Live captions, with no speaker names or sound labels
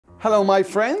Hello my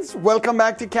friends, welcome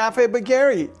back to Cafe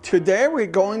Bagheri. Today we're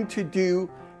going to do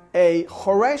a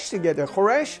khoresh together.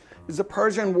 Khoresh is a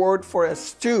Persian word for a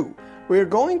stew. We're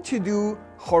going to do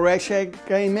Khoresh-e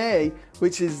Gheymeh,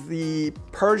 which is the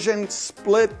Persian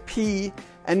split pea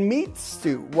and meat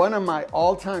stew, one of my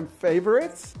all-time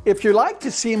favorites. If you'd like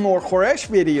to see more Khoresh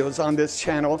videos on this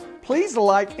channel, please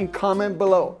like and comment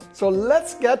below. So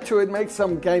let's get to it, make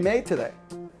some Gheymeh today.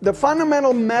 The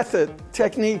fundamental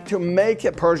technique to make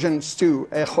a Persian stew,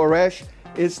 a Khoresh,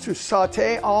 is to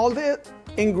saute all the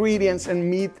ingredients and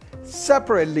meat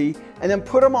separately and then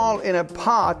put them all in a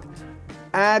pot,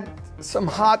 add some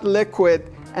hot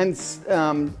liquid and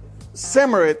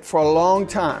simmer it for a long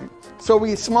time. So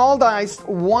we small diced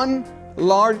one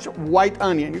large white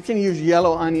onion. You can use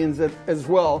yellow onions as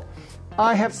well.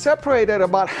 I have separated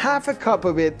about half a cup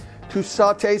of it to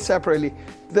saute separately.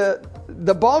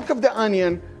 The bulk of the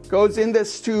onion goes in the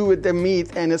stew with the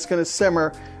meat and it's going to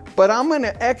simmer, but I'm going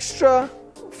to extra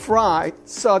fry,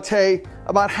 saute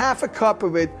about half a cup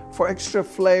of it for extra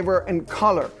flavor and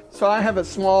color. So I have a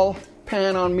small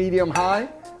pan on medium high.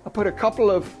 I put a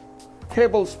couple of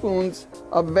tablespoons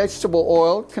of vegetable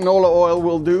oil. Canola oil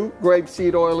will do.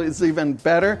 Grapeseed oil is even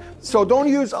better. So don't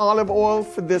use olive oil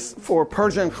for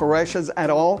Persian Khoreshes at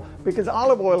all, because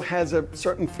olive oil has a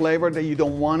certain flavor that you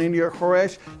don't want in your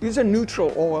Khoresh. Use a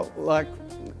neutral oil, like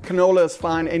canola is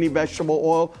fine, any vegetable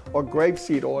oil, or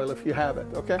grapeseed oil if you have it,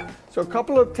 okay? So a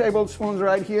couple of tablespoons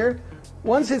right here.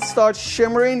 Once it starts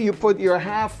shimmering, you put your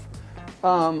half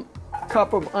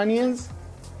cup of onions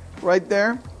right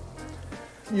there.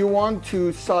 You want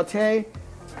to saute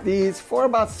these for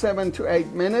about 7 to 8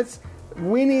 minutes.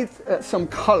 We need some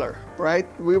color, right?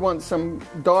 We want some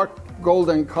dark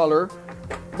golden color,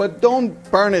 but don't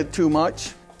burn it too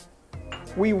much.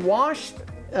 We washed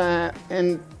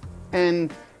and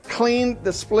cleaned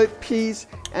the split peas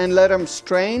and let them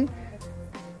strain.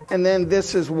 And then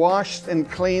this is washed and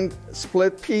cleaned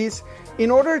split peas.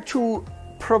 In order to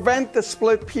prevent the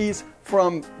split peas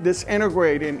from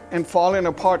disintegrating and falling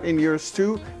apart in your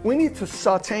stew, we need to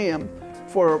saute them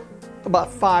for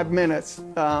about 5 minutes,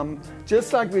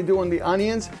 just like we do on the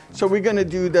onions. So we're going to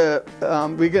do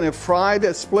we're going to fry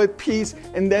the split peas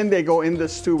and then they go in the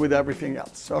stew with everything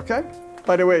else, okay?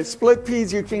 By the way, split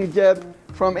peas you can get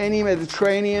from any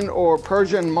Mediterranean or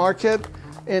Persian market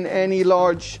in any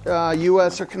large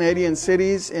US or Canadian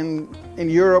cities. In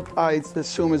Europe, I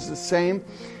assume is the same.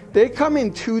 They come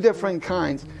in two different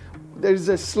kinds. There's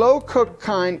a slow cooked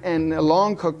kind and a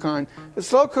long cooked kind. The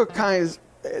slow cooked kind is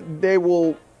they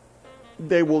will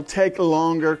take a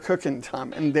longer cooking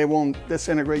time and they won't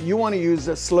disintegrate. You want to use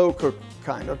the slow cooked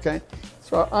kind, okay?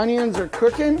 So our onions are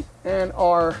cooking and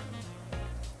our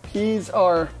peas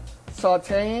are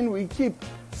sauteing. We keep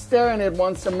stirring it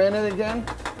once a minute again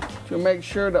to make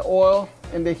sure the oil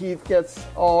and the heat gets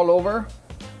all over.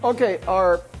 Okay,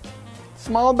 our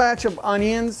small batch of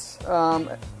onions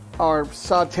are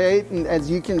sauteed, and as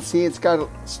you can see, it's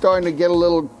starting to get a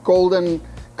little golden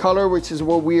color, which is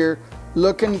what we're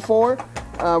looking for.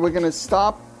 We're going to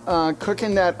stop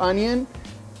cooking that onion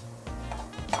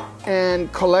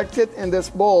and collect it in this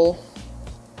bowl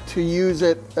to use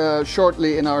it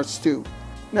shortly in our stew.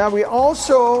 Now we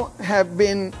also have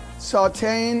been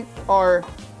sauteing our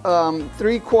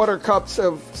 3/4 cups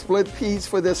of split peas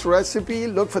for this recipe.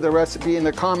 Look for the recipe in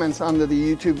the comments under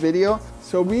the YouTube video.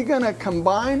 So we're going to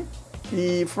combine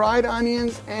the fried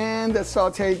onions and the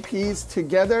sauteed peas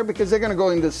together because they're going to go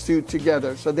in the stew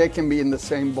together so they can be in the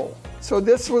same bowl. So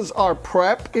this was our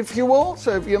prep, if you will.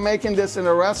 So if you're making this in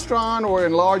a restaurant or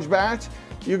in large batch,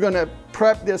 you're going to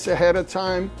prep this ahead of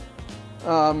time.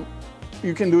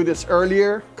 You can do this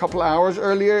earlier, a couple hours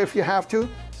earlier if you have to.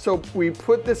 So we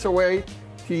put this away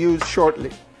to use shortly.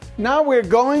 Now we're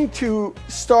going to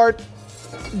start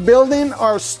building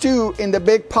our stew in the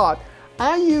big pot.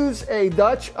 I use a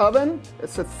Dutch oven.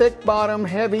 It's a thick bottom,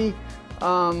 heavy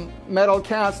metal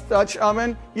cast Dutch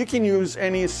oven. You can use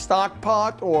any stock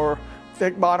pot or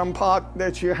thick bottom pot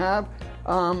that you have.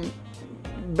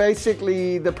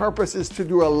 Basically, the purpose is to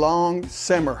do a long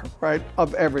simmer, right,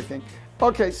 of everything.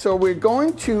 Okay, so we're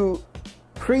going to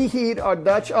preheat our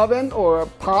Dutch oven or a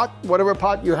pot, whatever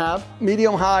pot you have,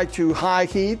 medium high to high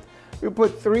heat. We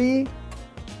put 3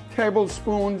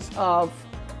 tablespoons of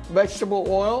vegetable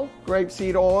oil,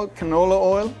 grapeseed oil, canola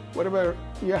oil, whatever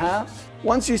you have.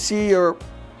 Once you see your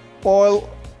oil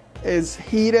is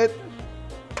heated,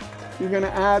 you're going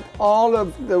to add all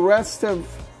of the rest of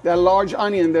that large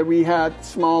onion that we had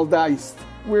small diced.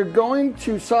 We're going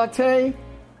to saute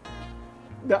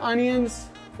the onions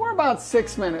for about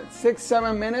 6 minutes,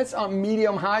 6-7 minutes on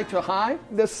medium high to high.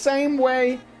 The same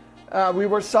way we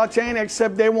were sauteing,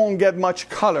 except they won't get much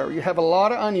color. You have a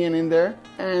lot of onion in there,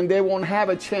 and they won't have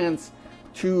a chance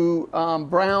to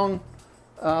brown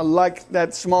like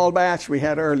that small batch we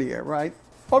had earlier, right?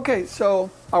 Okay, so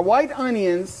our white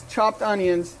onions, chopped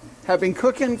onions, have been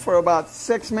cooking for about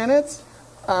 6 minutes.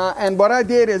 And what I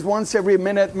did is once every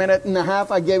minute, minute and a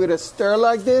half, I gave it a stir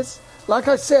like this. Like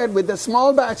I said, with the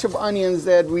small batch of onions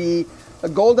that we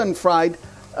golden fried,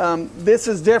 this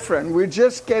is different. We're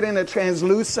just getting a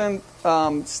translucent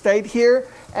state here.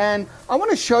 And I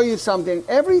want to show you something.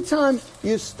 Every time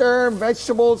you stir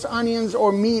vegetables, onions,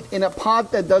 or meat in a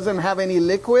pot that doesn't have any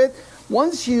liquid,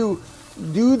 once you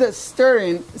do the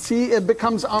stirring, see, it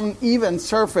becomes uneven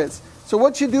surface. So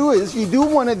what you do is you do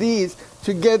one of these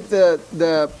to get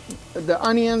the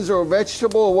onions or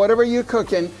vegetable or whatever you're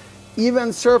cooking,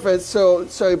 even surface, so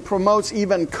it promotes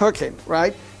even cooking,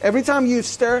 right? Every time you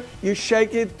stir, you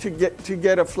shake it to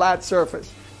get a flat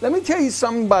surface. Let me tell you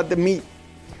something about the meat.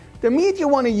 The meat you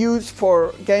want to use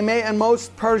for Gheymeh and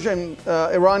most Persian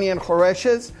Iranian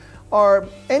Khoreshes are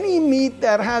any meat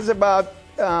that has about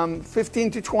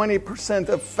 15 to 20%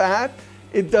 of fat.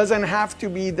 It doesn't have to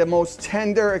be the most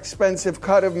tender, expensive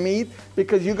cut of meat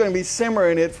because you're going to be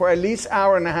simmering it for at least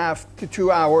 1.5 hours to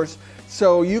 2 hours.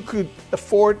 So you could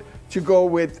afford to go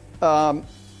with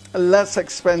less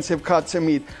expensive cuts of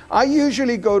meat. I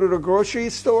usually go to the grocery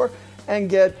store and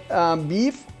get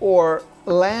beef or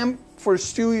lamb. For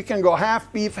stew, you can go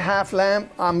half beef, half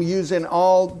lamb. I'm using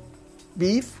all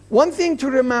beef. One thing to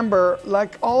remember,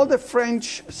 like all the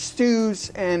French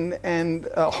stews and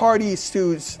hearty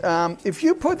stews, if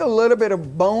you put a little bit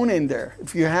of bone in there,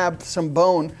 if you have some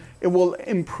bone, it will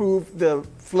improve the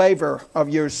flavor of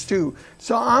your stew.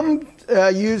 So I'm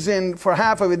using, for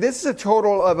half of it, this is a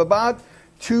total of about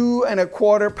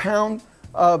 2¼ pounds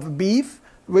of beef,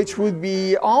 which would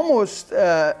be almost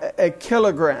a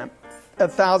kilogram,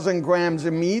 1,000 grams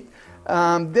of meat.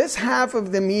 This half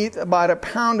of the meat, about 1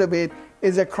 pound of it,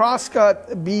 is a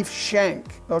cross-cut beef shank,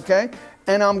 okay?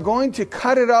 And I'm going to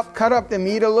cut up the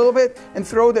meat a little bit and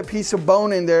throw the piece of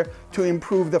bone in there to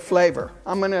improve the flavor.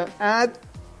 I'm gonna add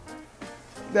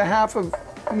the half of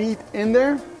meat in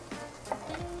there,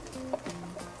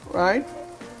 right?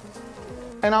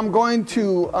 And I'm going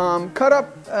to cut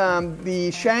up the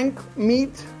shank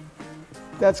meat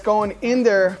that's going in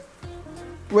there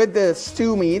with the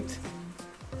stew meat.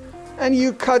 And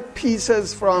you cut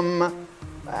pieces from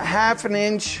 1/2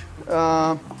 inch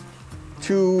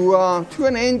to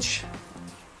 1 inch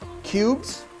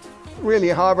cubes, really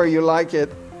however you like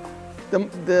it.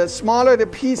 The smaller the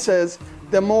pieces,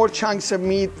 the more chunks of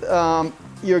meat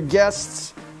your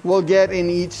guests will get in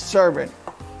each serving.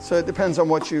 So it depends on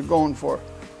what you're going for.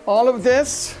 All of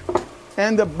this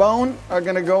and the bone are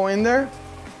going to go in there.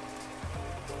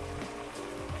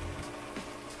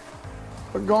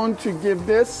 We're going to give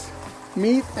this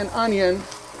meat and onion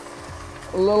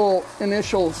a little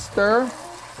initial stir.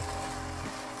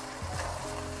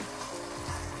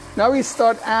 Now we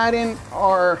start adding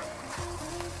our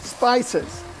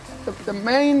spices. The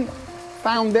main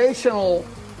foundational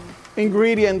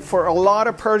ingredient for a lot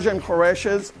of Persian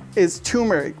Khoreshes is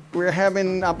turmeric. We're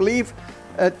having, I believe,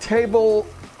 1.5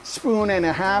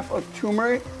 tablespoons of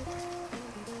turmeric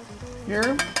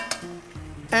here.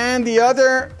 And the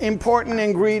other important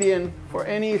ingredient for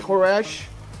any Khoresh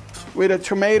with a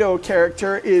tomato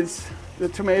character is the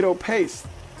tomato paste.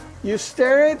 You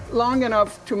stir it long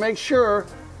enough to make sure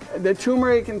the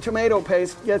turmeric and tomato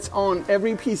paste gets on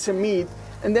every piece of meat,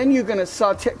 and then you're going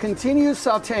to continue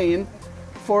sauteing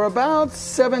for about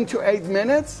 7 to 8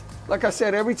 minutes. Like I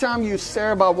said, every time you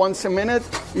stir about once a minute,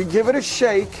 you give it a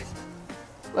shake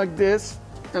like this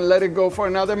and let it go for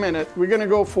another minute. We're going to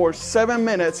go for 7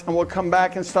 minutes and we'll come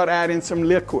back and start adding some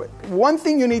liquid. One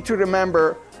thing you need to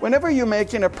remember, whenever you're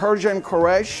making a Persian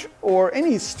Khoresh or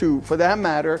any stew for that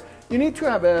matter, you need to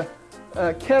have a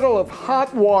kettle of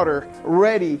hot water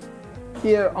ready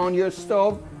here on your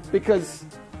stove, because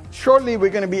shortly we're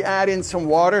going to be adding some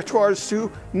water to our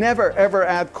stew. Never ever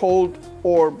add cold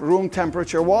or room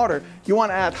temperature water. You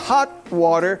want to add hot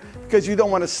water because you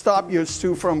don't want to stop your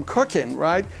stew from cooking,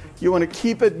 right? You want to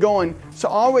keep it going. So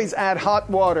always add hot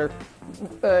water.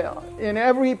 In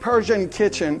every Persian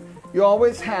kitchen, you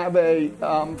always have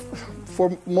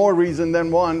for more reason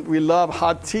than one, we love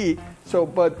hot tea. So,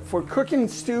 but for cooking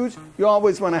stews, you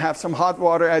always want to have some hot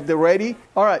water at the ready.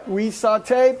 All right, we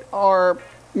sauteed our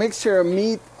mixture of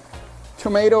meat,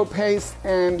 tomato paste,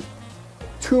 and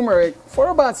turmeric for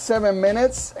about 7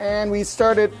 minutes, and we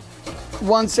started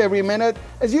once every minute.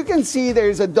 As you can see,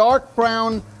 there's a dark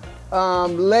brown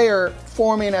layer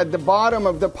forming at the bottom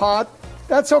of the pot.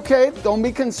 That's okay, don't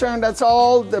be concerned. That's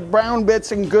all the brown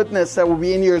bits and goodness that will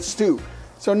be in your stew.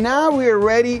 So now we are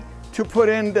ready to put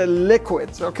in the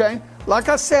liquids, okay? Like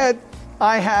I said,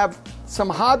 I have some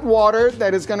hot water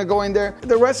that is gonna go in there.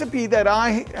 The recipe that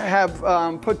I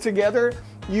have put together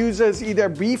uses either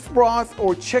beef broth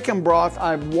or chicken broth.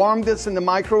 I've warmed this in the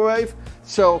microwave.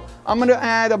 So I'm gonna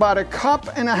add about 1.5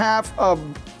 cups of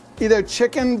either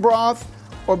chicken broth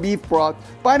or beef broth.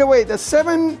 By the way, the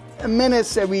 7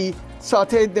 minutes that we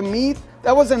sauteed the meat,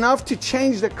 that was enough to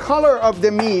change the color of the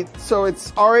meat, so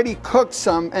it's already cooked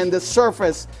some and the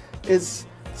surface is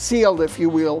sealed, if you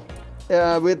will,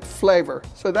 with flavor.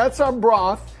 So that's our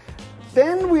broth.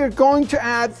 Then we're going to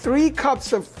add 3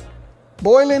 cups of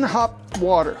boiling hot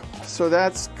water. So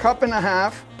that's 1.5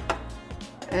 cups,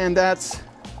 and that's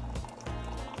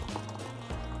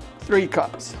 3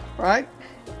 cups, right?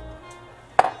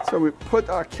 So we put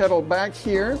our kettle back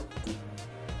here.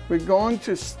 We're going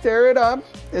to stir it up.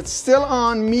 It's still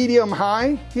on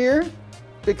medium-high here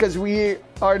because we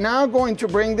are now going to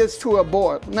bring this to a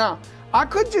boil. Now, I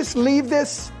could just leave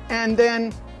this and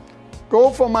then go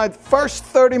for my first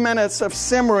 30 minutes of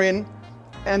simmering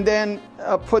and then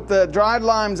put the dried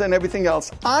limes and everything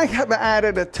else. I have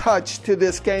added a touch to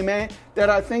this gheymeh that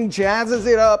I think jazzes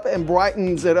it up and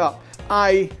brightens it up.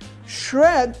 I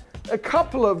shred a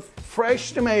couple of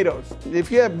fresh tomatoes.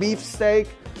 If you have beef steak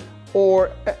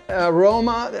or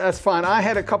aroma, that's fine. I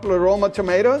had a couple of aroma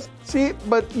tomatoes. See,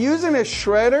 but using a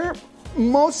shredder,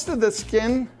 most of the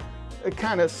skin, it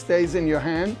kind of stays in your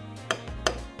hand.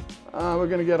 We're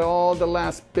gonna get all the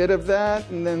last bit of that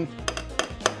and then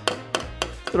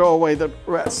throw away the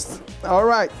rest. All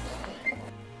right,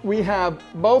 we have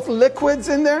both liquids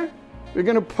in there. We're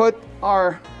gonna put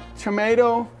our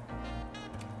tomato,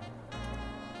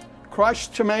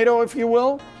 crushed tomato, if you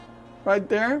will, right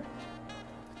there.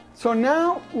 So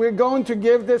now we're going to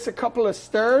give this a couple of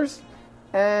stirs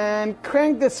and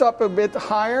crank this up a bit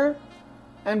higher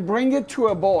and bring it to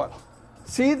a boil.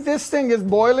 See, this thing is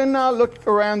boiling now. Look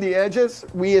around the edges.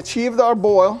 We achieved our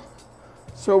boil.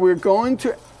 So we're going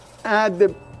to add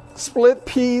the split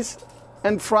peas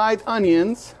and fried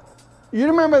onions. You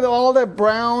remember all the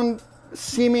brown,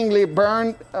 seemingly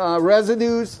burned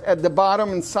residues at the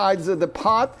bottom and sides of the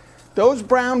pot? Those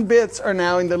brown bits are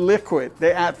now in the liquid.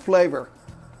 They add flavor.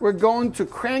 We're going to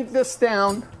crank this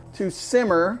down to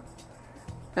simmer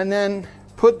and then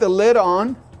put the lid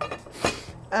on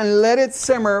and let it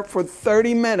simmer for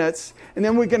 30 minutes. And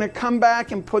then we're gonna come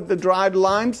back and put the dried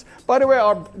limes. By the way,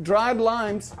 our dried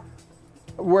limes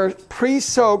were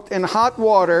pre-soaked in hot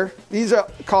water. These are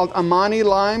called Omani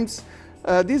limes.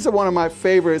 These are one of my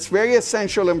favorites, very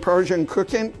essential in Persian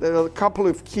cooking. There are a couple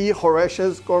of key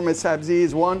Khoreshes. Ghormeh sabzi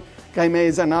is one, Gheymeh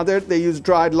is another. They use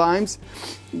dried limes.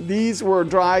 These were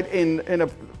dried in a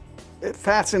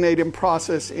fascinating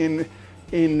process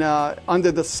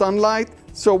under the sunlight.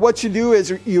 So what you do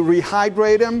is you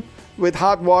rehydrate them with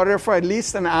hot water for at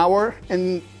least an hour,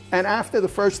 and after the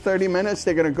first 30 minutes,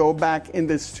 they're gonna go back in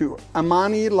this stew.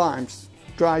 Omani limes,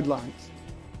 dried limes.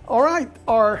 All right,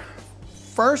 our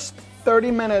first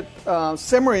 30-minute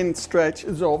simmering stretch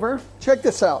is over. Check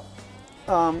this out.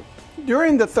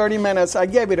 During the 30 minutes, I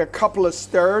gave it a couple of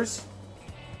stirs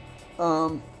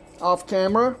off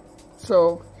camera.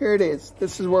 So here it is.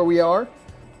 This is where we are.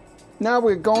 Now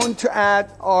we're going to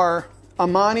add our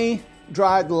Omani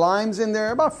dried limes in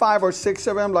there, about 5 or 6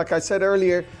 of them. Like I said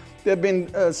earlier, they've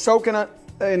been soaking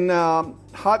in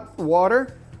hot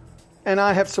water, and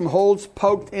I have some holes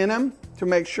poked in them to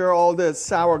make sure all the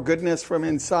sour goodness from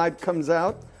inside comes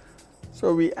out.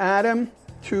 So we add them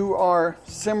to our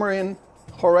simmering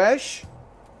Khoresh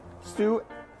stew.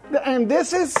 And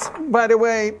this is, by the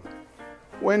way,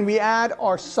 when we add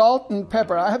our salt and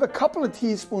pepper. I have a couple of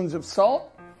teaspoons of salt.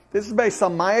 This is based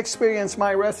on my experience,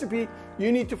 my recipe.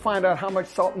 You need to find out how much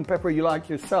salt and pepper you like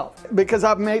yourself. Because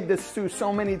I've made this stew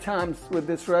so many times with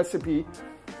this recipe,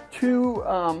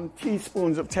 2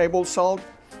 teaspoons of table salt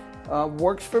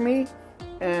works for me,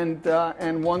 and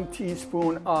 1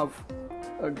 teaspoon of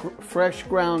fresh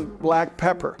ground black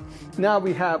pepper. Now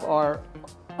we have our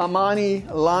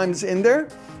Omani limes in there,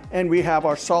 and we have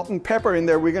our salt and pepper in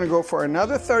there. We're gonna go for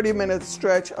another 30-minute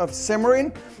stretch of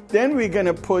simmering. Then we're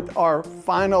gonna put our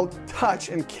final touch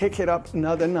and kick it up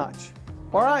another notch.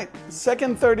 All right,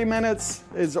 second 30 minutes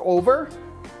is over.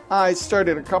 I stirred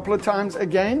it a couple of times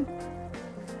again.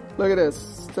 Look at this,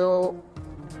 still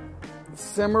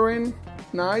simmering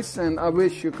nice, and I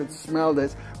wish you could smell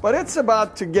this, but it's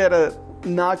about to get a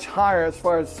notch higher as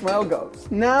far as smell goes.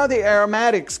 Now the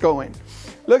aromatics going.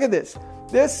 Look at this.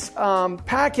 This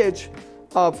package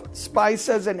of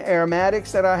spices and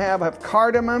aromatics that I have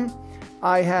cardamom,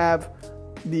 I have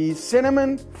the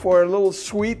cinnamon for a little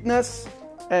sweetness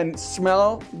and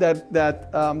smell that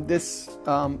this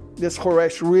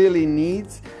khoresh really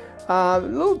needs. A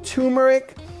little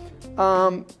turmeric,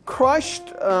 crushed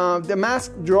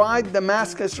dried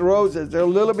Damascus roses. They're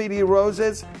little bitty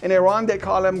roses. In Iran, they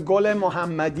call them gol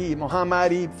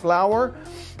Mohammadi flower.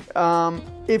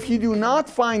 If you do not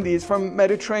find these from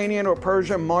Mediterranean or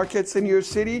Persian markets in your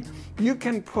city, you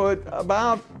can put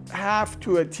about half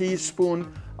to a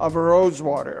teaspoon of rose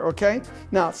water, okay?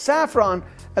 Now, saffron,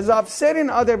 as I've said in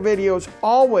other videos,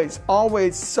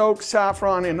 always soak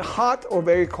saffron in hot or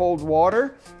very cold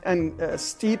water and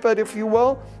steep it, if you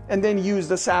will, and then use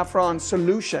the saffron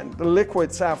solution, the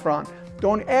liquid saffron.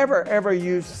 Don't ever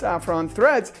use saffron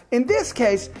threads. In this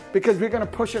case, because we're gonna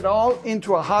push it all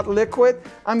into a hot liquid,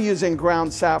 I'm using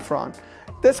ground saffron.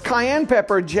 This cayenne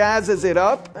pepper jazzes it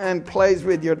up and plays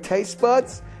with your taste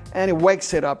buds, and it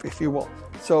wakes it up, if you will.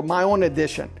 So my own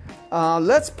addition.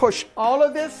 Let's push all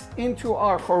of this into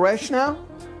our khoresh now.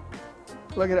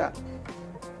 Look at that.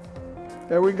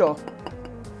 There we go.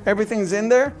 Everything's in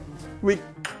there.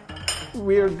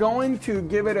 We are going to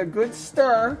give it a good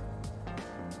stir.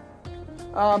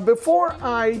 Before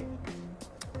I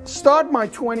start my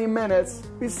 20 minutes,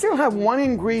 we still have one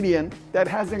ingredient that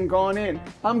hasn't gone in.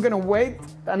 I'm gonna wait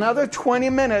another 20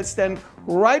 minutes, then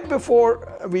right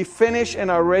before we finish and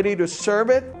are ready to serve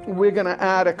it, we're gonna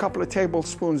add a couple of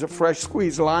tablespoons of fresh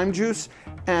squeezed lime juice,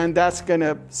 and that's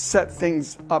gonna set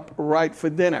things up right for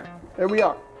dinner. There we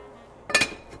are.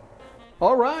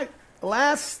 All right,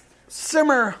 last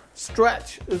simmer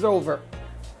stretch is over.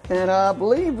 And I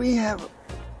believe we have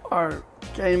our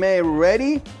Gheymeh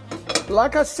ready.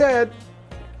 Like I said,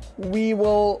 we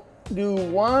will do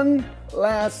one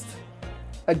last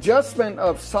adjustment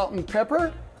of salt and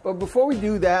pepper, but before we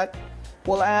do that,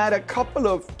 we'll add a couple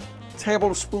of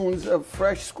tablespoons of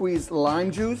fresh squeezed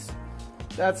lime juice.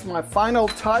 That's my final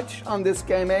touch on this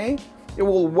Gheymeh. It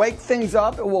will wake things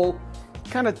up. It will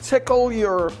kind of tickle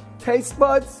your taste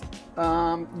buds.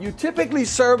 You typically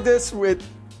serve this with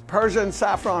Persian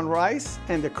saffron rice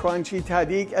and the crunchy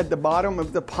tahdig at the bottom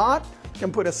of the pot. You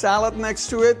can put a salad next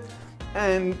to it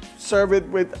and serve it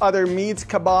with other meats,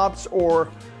 kebabs,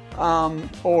 or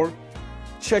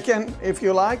chicken if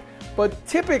you like. But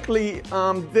typically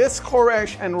this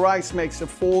khoresh and rice makes a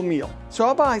full meal. So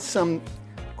I'll buy some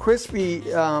crispy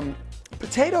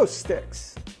potato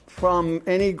sticks from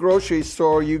any grocery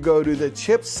store. You go to the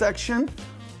chips section,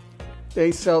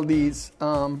 they sell these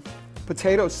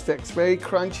potato sticks, very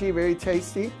crunchy, very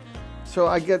tasty. So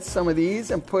I get some of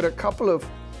these and put a couple of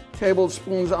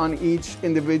tablespoons on each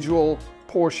individual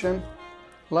portion,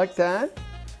 like that.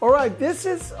 All right, this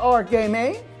is our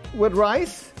Gheymeh with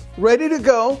rice, ready to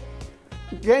go.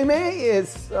 Gheymeh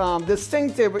is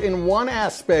distinctive in one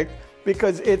aspect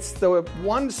because it's the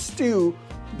one stew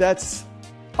that's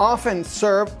often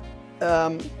served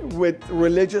with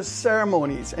religious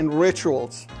ceremonies and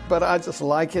rituals. But I just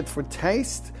like it for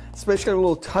taste, especially a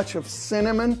little touch of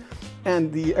cinnamon,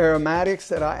 and the aromatics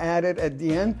that I added at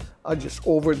the end are just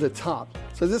over the top.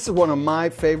 So this is one of my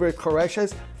favorite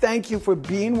khoreshes. Thank you for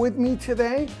being with me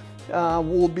today.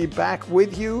 We'll be back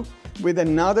with you with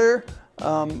another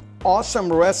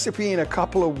awesome recipe in a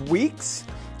couple of weeks.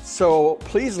 So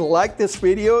please like this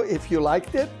video if you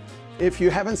liked it. If you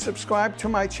haven't subscribed to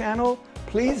my channel,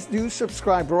 please do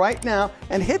subscribe right now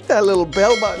and hit that little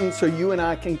bell button so you and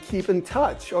I can keep in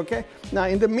touch, okay? Now,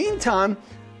 in the meantime,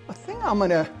 I think I'm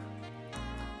gonna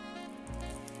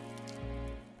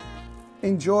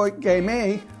enjoy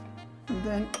Gheymeh, and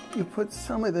then you put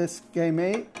some of this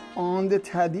Gheymeh on the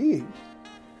tahdig.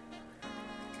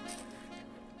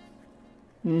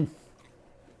 Mmm.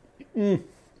 Mmm.